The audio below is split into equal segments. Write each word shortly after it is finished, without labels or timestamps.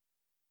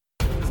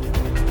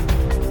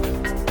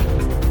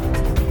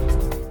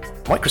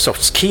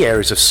Microsoft's key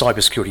areas of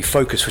cybersecurity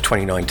focus for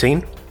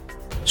 2019,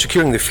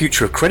 securing the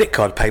future of credit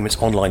card payments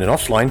online and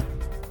offline,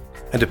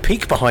 and a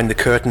peek behind the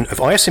curtain of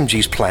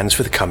ISMG's plans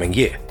for the coming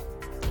year.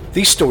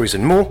 These stories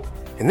and more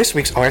in this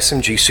week's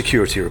ISMG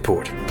Security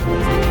Report.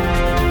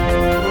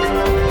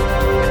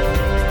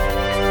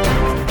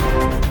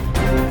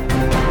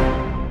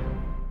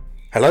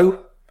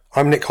 Hello,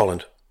 I'm Nick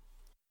Holland.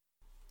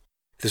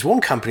 If there's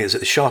one company that's at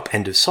the sharp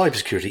end of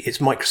cybersecurity, it's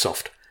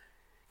Microsoft.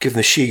 Given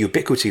the sheer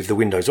ubiquity of the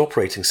Windows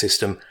operating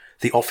system,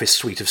 the Office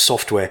suite of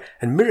software,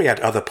 and myriad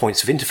other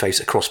points of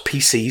interface across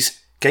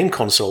PCs, game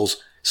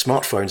consoles,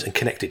 smartphones, and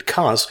connected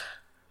cars,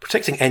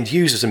 protecting end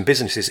users and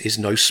businesses is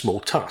no small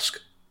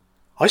task.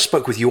 I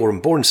spoke with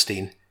Joram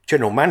Bornstein,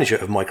 General Manager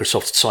of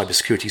Microsoft's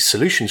Cybersecurity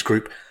Solutions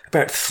Group,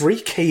 about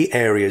three key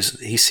areas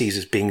that he sees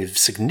as being of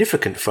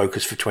significant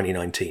focus for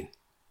 2019.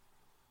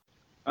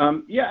 I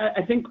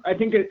think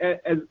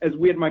as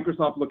we at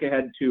Microsoft look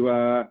ahead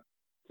to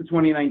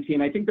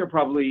 2019, I think there are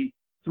probably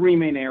three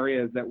main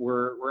areas that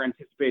we're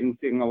anticipating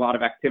seeing a lot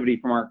of activity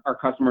from our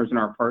customers and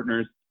our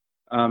partners.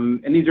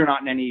 And these are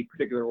not in any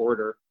particular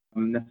order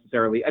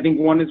necessarily. I think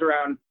one is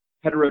around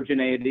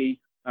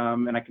heterogeneity,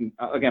 and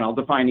I'll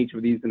define each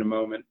of these in a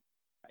moment.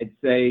 I'd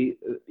say,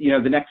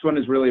 the next one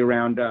is really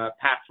around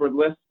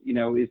passwordless.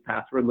 Is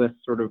passwordless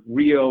sort of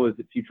real? Is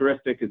it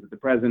futuristic? Is it the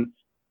present?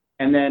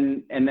 And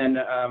then,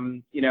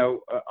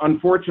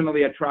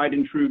 unfortunately, a tried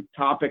and true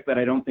topic that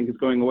I don't think is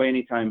going away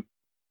anytime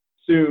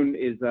soon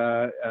is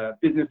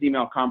business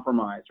email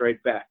compromise, right?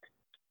 BEC.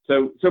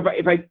 So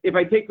if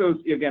I take those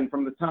again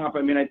from the top,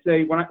 I'd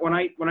say when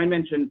I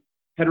mention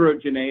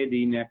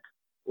heterogeneity, Nick,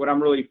 what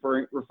I'm really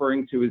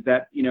referring to is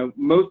that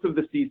most of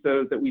the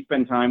CISOs that we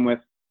spend time with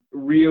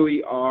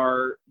really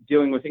are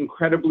dealing with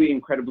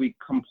incredibly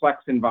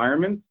complex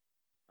environments,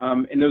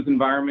 and those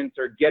environments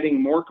are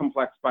getting more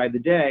complex by the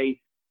day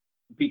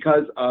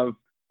because of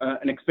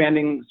an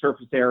expanding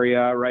surface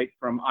area, right,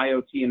 from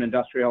IoT and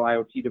industrial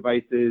IoT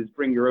devices,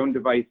 bring your own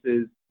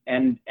devices,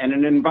 and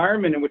an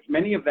environment in which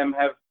many of them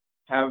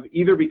have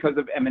either because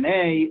of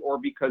M&A or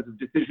because of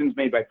decisions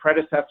made by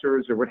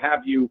predecessors or what have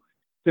you,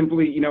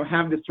 simply,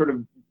 have this sort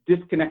of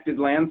disconnected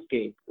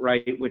landscape,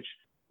 right,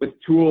 with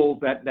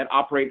tools that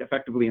operate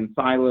effectively in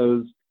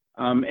silos,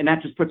 and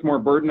that just puts more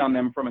burden on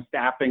them from a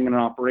staffing and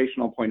an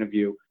operational point of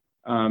view.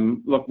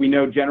 Look, we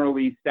know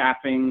generally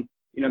staffing,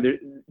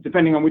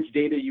 depending on which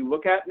data you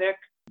look at, Nick,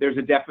 there's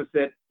a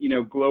deficit,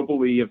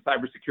 globally of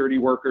cybersecurity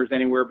workers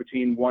anywhere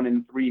between 1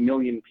 and 3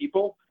 million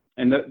people,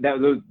 and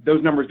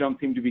those numbers don't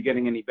seem to be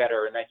getting any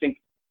better. And I think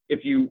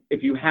if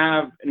you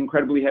have an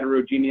incredibly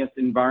heterogeneous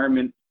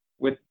environment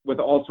with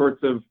all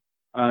sorts of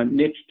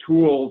niche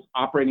tools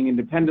operating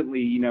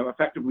independently,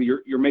 effectively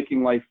you're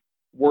making life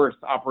worse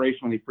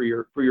operationally for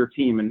your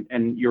team,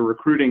 and your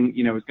recruiting,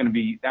 is going to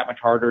be that much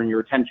harder, and your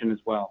retention as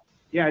well.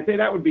 Yeah, I'd say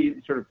that would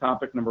be sort of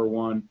topic number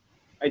one.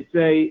 I'd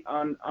say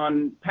on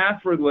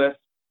passwordless,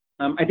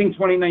 I think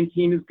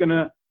 2019 is going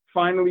to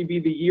finally be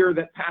the year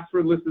that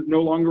passwordless is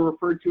no longer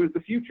referred to as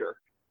the future.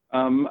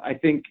 I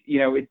think,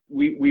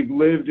 we've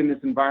lived in this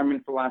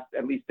environment for the last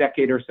at least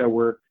decade or so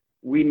where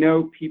we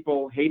know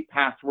people hate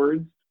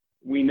passwords.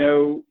 We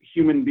know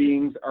human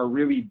beings are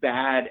really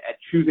bad at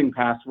choosing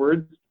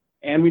passwords,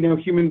 and we know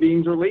human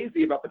beings are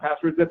lazy about the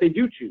passwords that they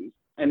do choose.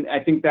 And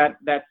I think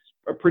that's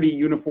a pretty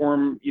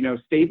uniform,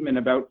 statement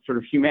about sort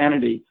of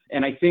humanity.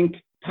 And I think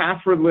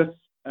passwordless,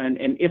 and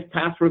if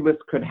passwordless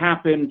could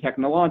happen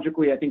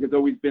technologically, I think has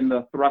always been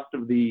the thrust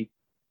of the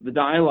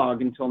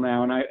dialogue until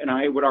now. And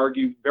I would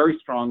argue very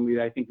strongly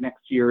that I think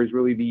next year is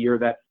really the year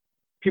that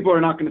people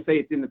are not going to say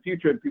it's in the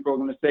future. People are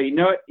going to say,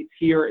 no, it's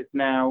here, it's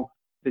now.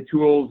 The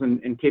tools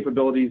and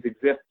capabilities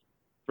exist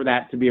for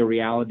that to be a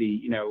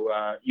reality,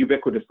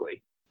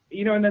 ubiquitously.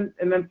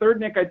 And then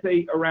third, Nick, I'd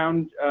say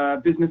around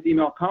business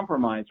email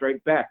compromise,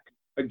 right? BEC.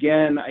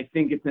 Again, I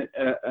think it's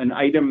an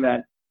item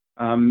that,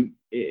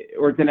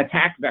 or it's an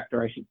attack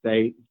vector, I should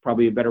say, is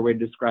probably a better way to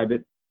describe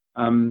it,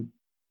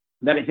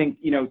 that I think,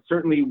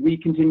 certainly we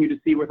continue to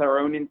see with our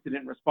own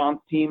incident response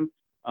team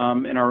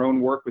and our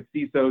own work with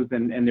CISOs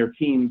and their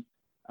teams.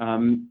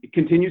 It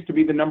continues to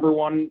be the number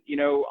one,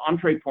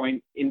 entree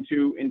point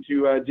into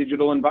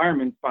digital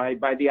environments by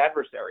the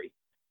adversary.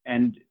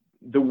 And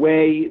the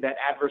way that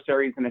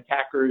adversaries and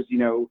attackers,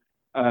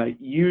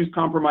 use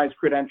compromised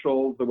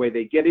credentials, the way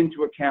they get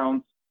into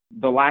accounts,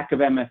 the lack of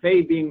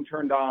MFA being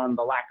turned on,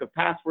 the lack of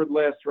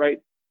passwordless,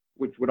 right,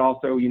 which would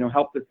also,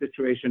 help the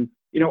situation,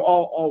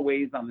 all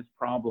weighs on this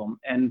problem.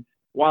 And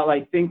while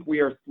I think we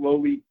are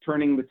slowly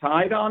turning the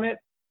tide on it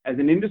as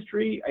an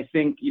industry, I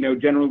think,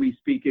 generally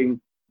speaking,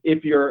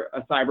 if you're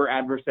a cyber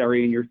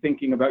adversary and you're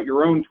thinking about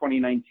your own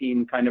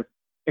 2019 kind of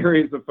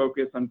areas of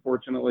focus,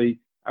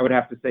 unfortunately, I would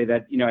have to say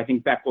that, I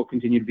think BEC will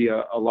continue to be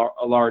a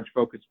large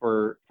focus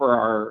for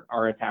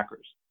our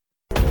attackers.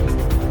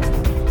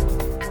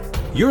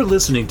 You're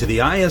listening to the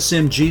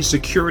ISMG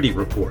Security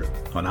Report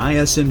on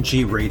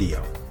ISMG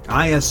Radio.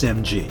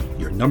 ISMG,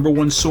 your number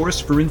one source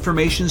for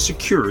information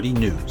security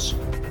news.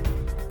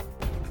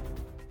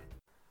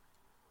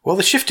 While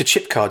the shift to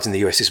chip cards in the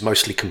US is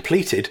mostly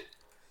completed,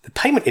 the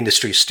payment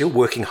industry is still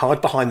working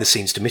hard behind the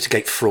scenes to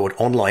mitigate fraud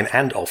online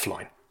and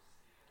offline.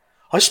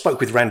 I spoke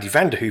with Randy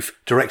Vanderhoof,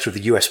 director of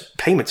the US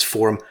Payments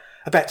Forum,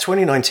 about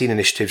 2019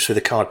 initiatives for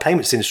the card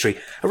payments industry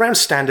around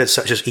standards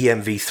such as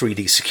EMV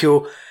 3D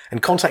Secure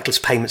and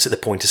contactless payments at the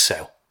point of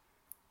sale.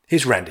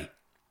 Here's Randy.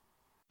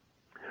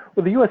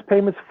 Well, the U.S.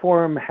 Payments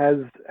Forum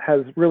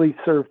has really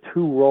served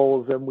two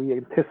roles, and we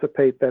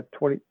anticipate that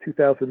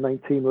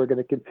 2019 we're going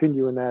to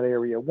continue in that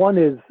area. One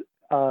is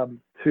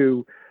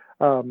to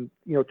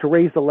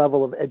raise the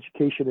level of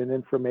education and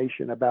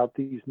information about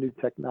these new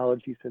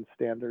technologies and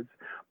standards.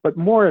 But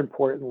more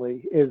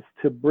importantly is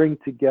to bring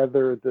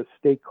together the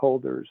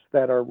stakeholders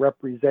that are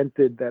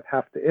represented that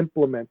have to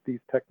implement these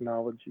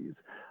technologies,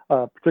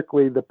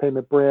 particularly the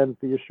payment brands,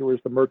 the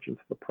issuers, the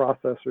merchants, the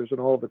processors, and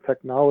all the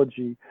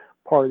technology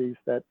parties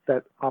that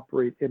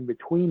operate in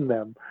between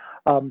them.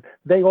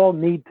 They all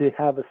need to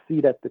have a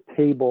seat at the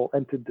table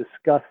and to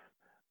discuss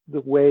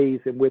the ways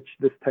in which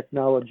this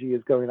technology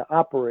is going to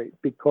operate,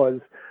 because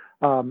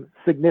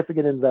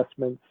significant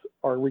investments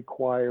are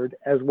required,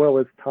 as well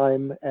as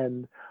time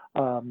and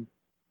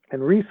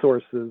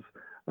resources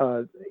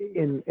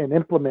in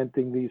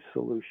implementing these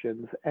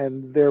solutions,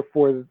 and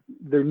therefore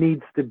there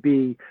needs to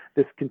be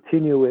this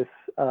continuous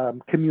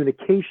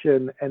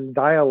communication and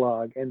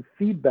dialogue and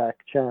feedback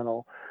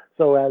channel,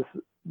 so as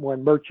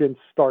when merchants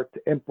start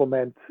to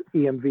implement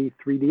EMV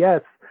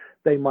 3DS,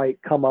 they might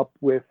come up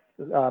with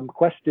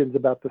questions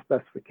about the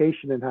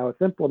specification and how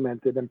it's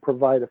implemented, and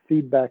provide a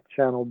feedback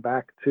channel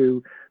back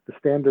to the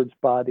standards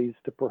bodies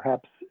to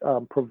perhaps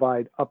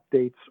provide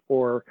updates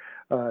or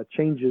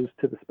changes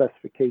to the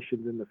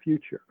specifications in the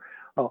future.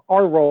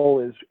 Our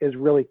role is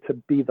really to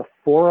be the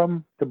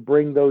forum to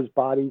bring those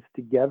bodies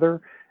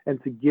together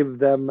and to give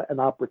them an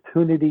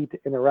opportunity to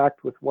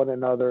interact with one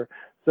another,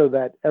 so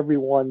that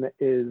everyone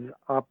is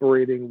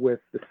operating with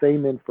the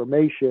same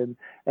information.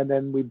 And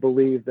then we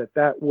believe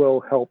that will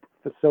help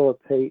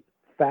facilitate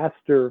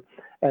faster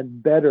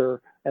and better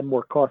and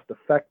more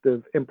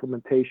cost-effective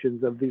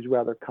implementations of these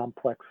rather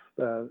complex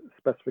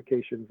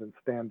specifications and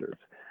standards.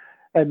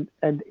 And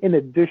in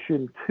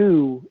addition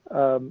to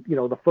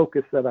the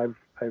focus that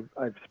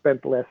I've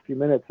spent the last few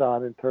minutes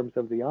on in terms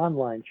of the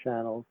online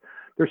channels,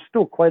 there's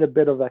still quite a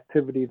bit of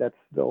activity that's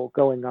still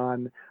going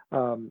on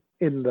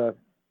in the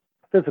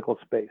physical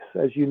space.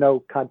 As you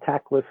know,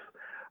 contactless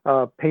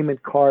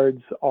payment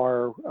cards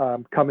are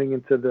coming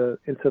into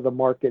the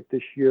market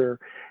this year,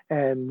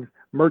 and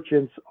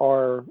merchants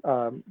are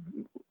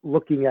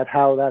looking at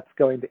how that's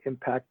going to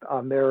impact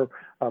on their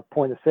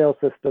point of sale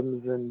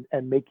systems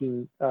and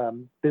making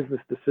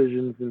business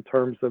decisions in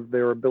terms of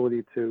their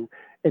ability to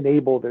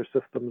enable their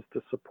systems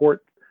to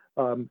support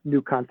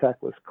new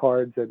contactless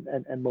cards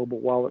and mobile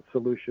wallet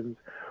solutions.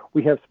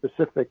 We have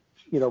specific,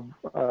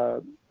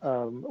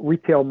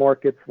 retail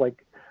markets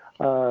like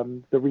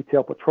the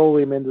retail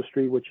petroleum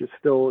industry, which is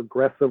still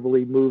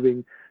aggressively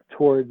moving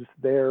towards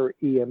their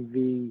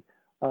EMV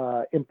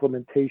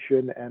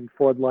implementation and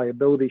fraud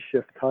liability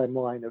shift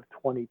timeline of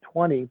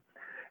 2020.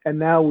 And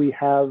now we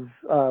have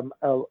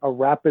a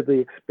rapidly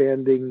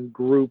expanding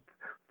group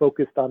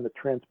focused on the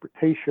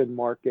transportation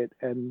market,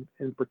 and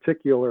in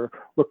particular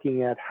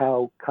looking at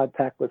how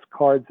contactless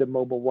cards and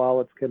mobile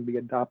wallets can be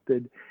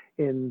adopted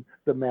in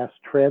the mass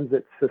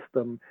transit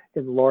system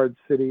in large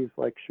cities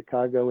like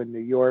Chicago and New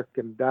York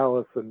and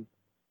Dallas and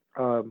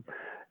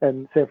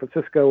San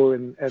Francisco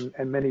and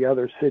many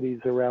other cities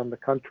around the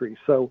country.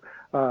 So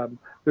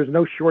there's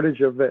no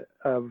shortage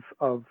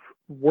of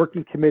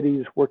working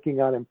committees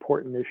working on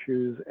important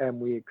issues, and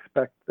we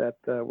expect that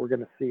we're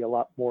going to see a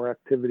lot more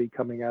activity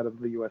coming out of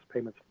the U.S.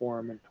 Payments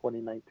Forum in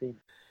 2019.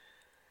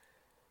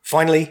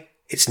 Finally,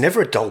 it's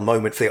never a dull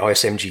moment for the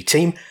ISMG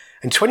team,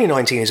 and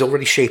 2019 is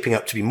already shaping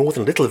up to be more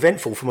than a little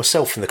eventful for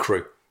myself and the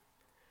crew.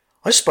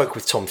 I spoke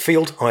with Tom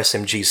Field,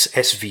 ISMG's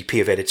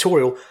SVP of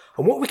Editorial,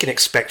 on what we can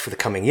expect for the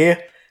coming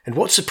year and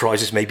what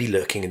surprises may be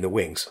lurking in the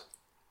wings.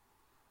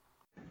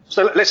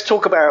 So let's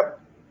talk about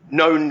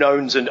known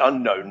knowns and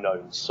unknown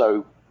knowns.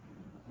 So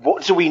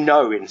what do we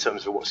know in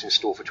terms of what's in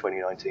store for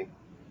 2019?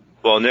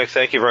 Well, Nick,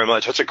 thank you very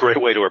much. That's a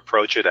great way to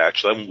approach it,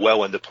 actually. I'm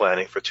well into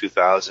planning for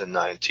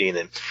 2019.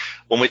 And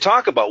when we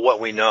talk about what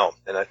we know,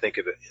 and I think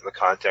of it in the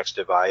context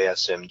of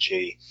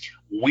ISMG,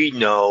 we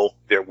know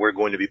that we're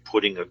going to be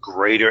putting a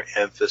greater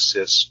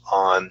emphasis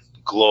on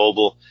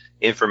global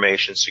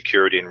information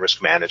security and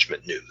risk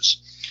management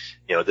news.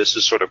 This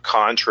is sort of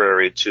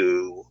contrary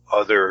to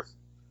other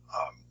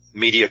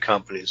media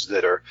companies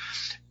that are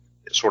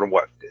sort of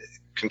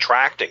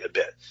contracting a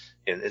bit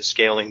and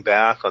scaling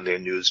back on their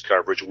news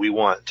coverage. We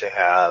want to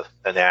have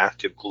an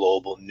active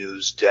global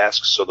news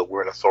desk so that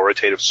we're an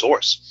authoritative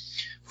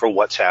source for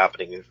what's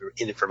happening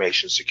in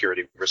information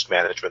security risk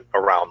management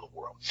around the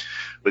world.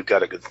 We've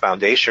got a good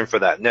foundation for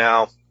that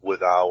now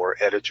with our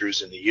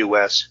editors in the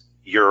US,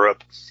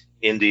 Europe,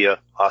 India,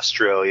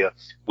 Australia.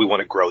 We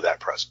want to grow that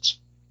presence.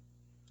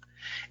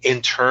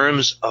 In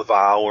terms of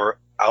our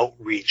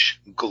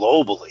outreach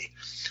globally,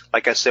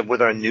 like I said,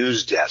 with our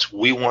news desk,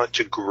 we want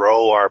to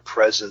grow our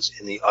presence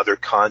in the other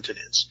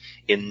continents,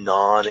 in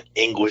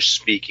non-English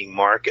speaking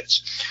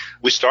markets.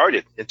 We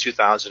started in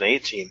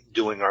 2018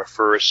 doing our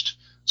first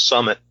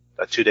summit,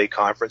 a 2-day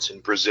conference in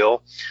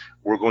Brazil.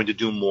 We're going to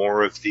do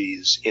more of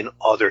these in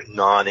other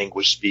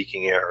non-English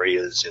speaking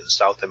areas in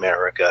South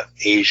America,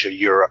 Asia,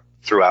 Europe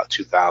throughout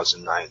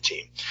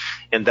 2019.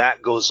 And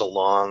that goes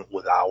along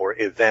with our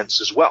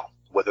events as well,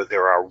 whether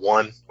there are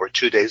 1 or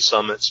 2-day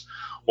summits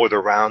or the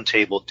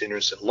roundtable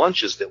dinners and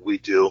lunches that we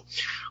do.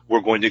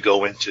 We're going to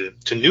go into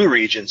new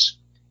regions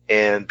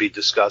and be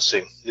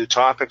discussing new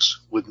topics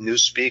with new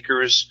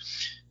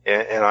speakers,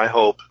 and I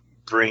hope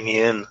bring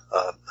in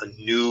a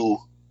new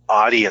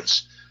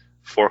audience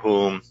for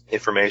whom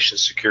Information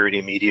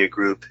Security Media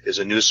Group is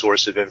a new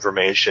source of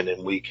information,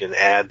 and we can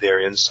add their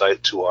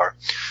insight to our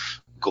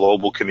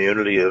global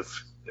community of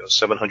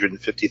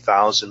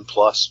 750,000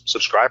 plus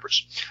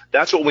subscribers.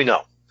 That's what we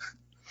know.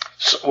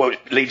 So, well,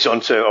 it leads on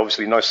to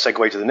obviously a nice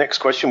segue to the next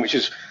question, which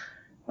is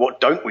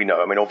what don't we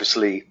know? I mean,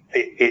 obviously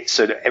it's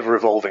an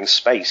ever-evolving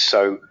space.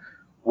 So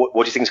what do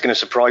you think is going to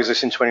surprise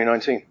us in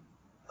 2019?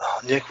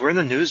 Oh, Nick, we're in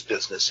the news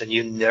business, and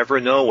you never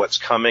know what's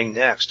coming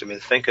next. I mean,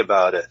 think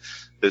about it.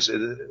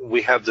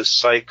 We have this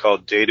site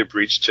called Data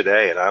Breach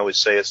Today, and I always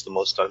say it's the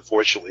most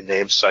unfortunately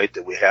named site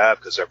that we have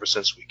because ever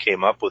since we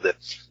came up with it,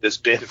 there's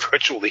been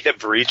virtually a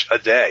breach a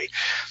day.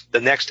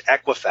 The next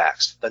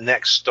Equifax, the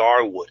next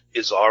Starwood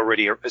is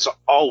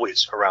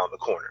always around the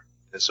corner.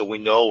 And so we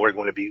know we're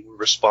going to be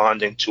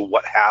responding to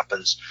what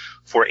happens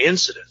for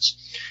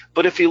incidents.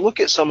 But if you look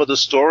at some of the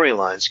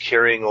storylines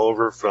carrying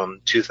over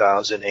from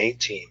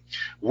 2018,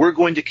 we're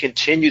going to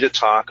continue to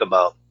talk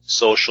about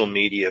social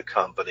media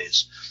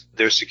companies,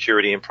 their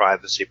security and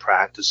privacy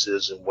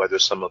practices, and whether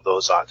some of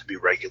those ought to be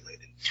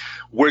regulated.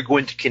 We're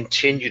going to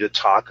continue to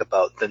talk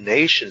about the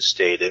nation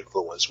state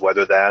influence,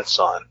 whether that's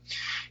on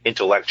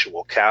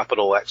intellectual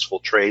capital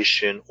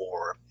exfiltration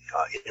or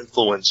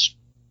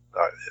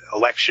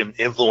election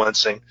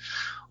influencing,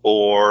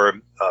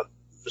 or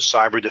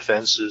cyber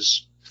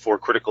defenses for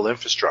critical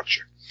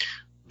infrastructure.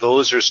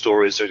 Those are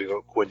stories that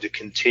are going to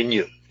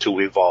continue to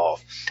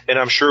evolve. And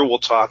I'm sure we'll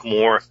talk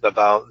more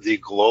about the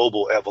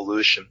global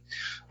evolution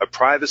of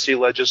privacy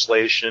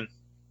legislation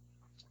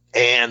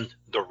and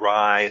the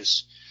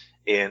rise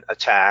in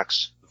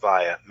attacks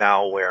via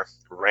malware,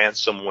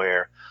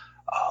 ransomware,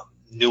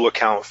 new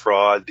account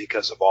fraud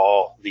because of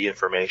all the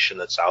information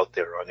that's out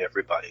there on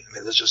everybody. I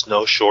mean, there's just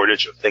no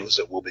shortage of things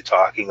that we'll be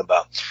talking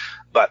about.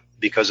 But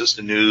because it's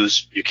the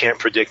news, you can't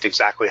predict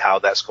exactly how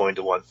that's going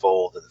to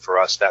unfold. And for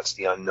us, that's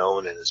the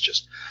unknown. And it's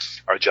just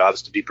our job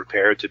is to be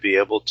prepared to be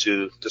able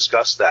to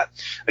discuss that,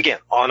 again,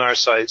 on our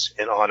sites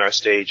and on our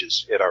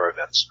stages at our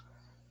events.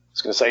 I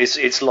was going to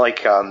say, it's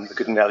like a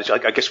good analogy.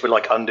 I guess we're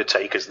like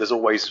undertakers. There's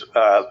always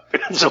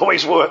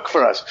work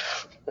for us.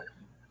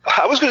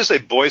 I was going to say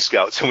Boy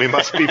Scouts, and we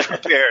must be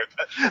prepared.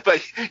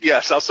 But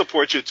yes, I'll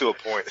support you to a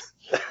point.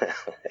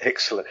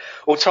 Excellent.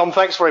 Well, Tom,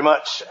 thanks very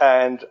much,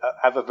 and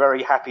have a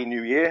very happy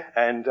New Year.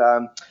 And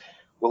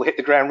we'll hit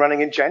the ground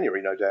running in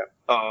January, no doubt.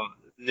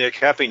 Nick,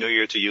 Happy New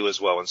Year to you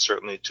as well, and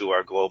certainly to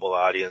our global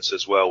audience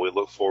as well. We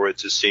look forward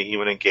to seeing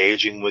you and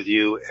engaging with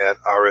you at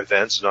our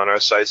events and on our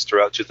sites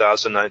throughout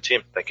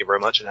 2019. Thank you very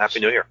much, and Happy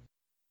New Year.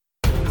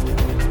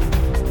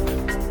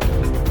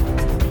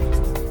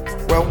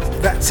 Well,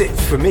 that's it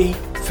for me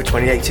for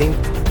 2018.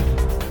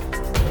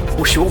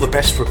 Wish you all the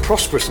best for a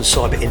prosperous and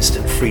cyber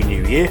incident-free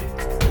new year.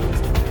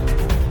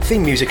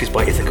 Theme music is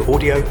by Ithaca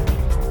Audio.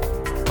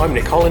 I'm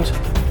Nick Holland.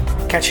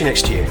 Catch you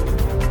next year.